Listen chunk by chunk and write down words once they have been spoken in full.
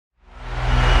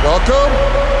Welcome.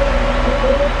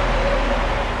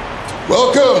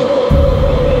 Welcome.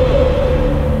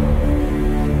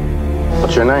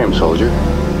 What's your name, soldier?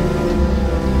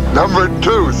 Number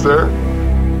 2, sir.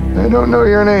 I don't know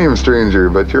your name, stranger,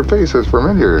 but your face is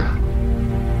familiar.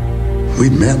 We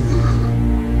met.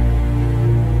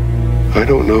 I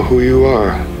don't know who you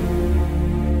are.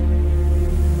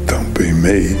 Don't be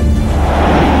me.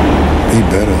 Be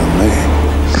better than me.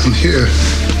 I'm here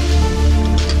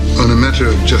on a matter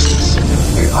of justice.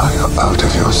 Are you out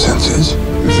of your senses?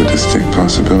 There's a distinct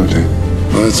possibility.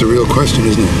 Well, that's a real question,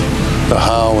 isn't it? The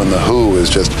how and the who is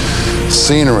just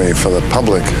scenery for the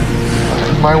public.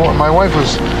 My wife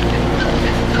was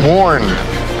warned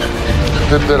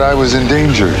that I was in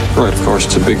danger. Right, of course,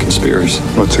 it's a big conspiracy.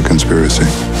 What's a conspiracy?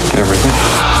 Everything.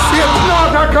 It's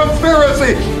not a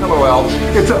conspiracy! LOL,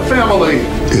 it's a family.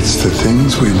 It's the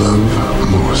things we love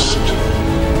most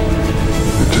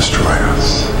that destroy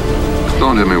us.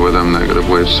 Don't hit me with them negative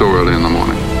waves so early in the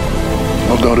morning.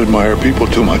 Well, don't admire people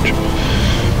too much.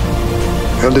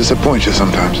 They'll disappoint you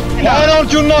sometimes. Why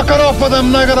don't you knock it off with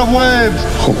them negative waves?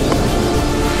 Hope.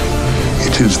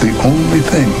 It is the only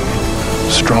thing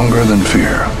stronger than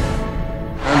fear.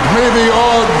 And may the